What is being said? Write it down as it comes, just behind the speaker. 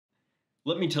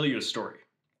Let me tell you a story.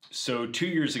 So, 2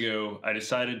 years ago, I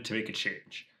decided to make a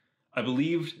change. I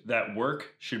believed that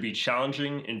work should be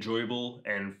challenging, enjoyable,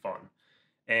 and fun.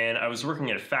 And I was working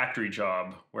at a factory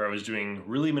job where I was doing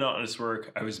really monotonous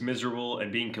work, I was miserable,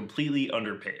 and being completely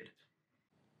underpaid.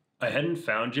 I hadn't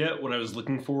found yet what I was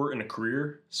looking for in a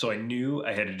career, so I knew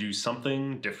I had to do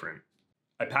something different.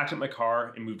 I packed up my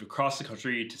car and moved across the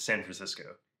country to San Francisco.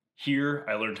 Here,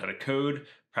 I learned how to code,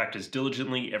 practiced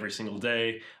diligently every single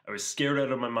day. I was scared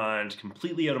out of my mind,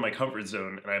 completely out of my comfort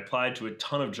zone, and I applied to a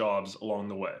ton of jobs along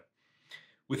the way.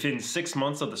 Within 6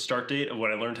 months of the start date of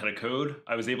when I learned how to code,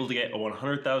 I was able to get a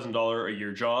 $100,000 a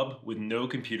year job with no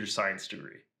computer science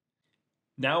degree.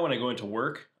 Now, when I go into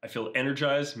work, I feel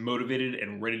energized, motivated,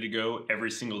 and ready to go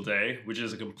every single day, which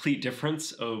is a complete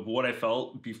difference of what I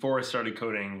felt before I started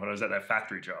coding when I was at that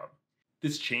factory job.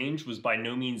 This change was by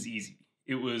no means easy.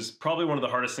 It was probably one of the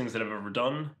hardest things that I've ever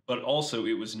done, but also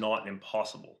it was not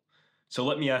impossible. So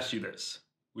let me ask you this.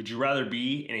 Would you rather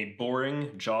be in a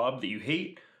boring job that you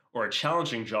hate or a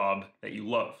challenging job that you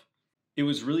love? It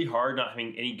was really hard not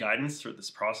having any guidance throughout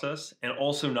this process and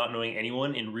also not knowing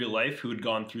anyone in real life who had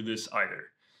gone through this either.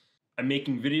 I'm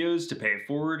making videos to pay it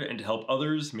forward and to help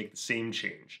others make the same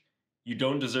change. You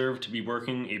don't deserve to be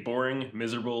working a boring,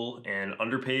 miserable, and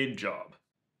underpaid job.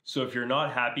 So if you're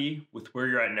not happy with where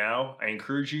you're at now, I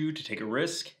encourage you to take a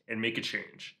risk and make a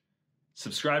change.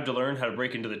 Subscribe to learn how to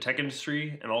break into the tech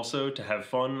industry and also to have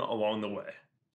fun along the way.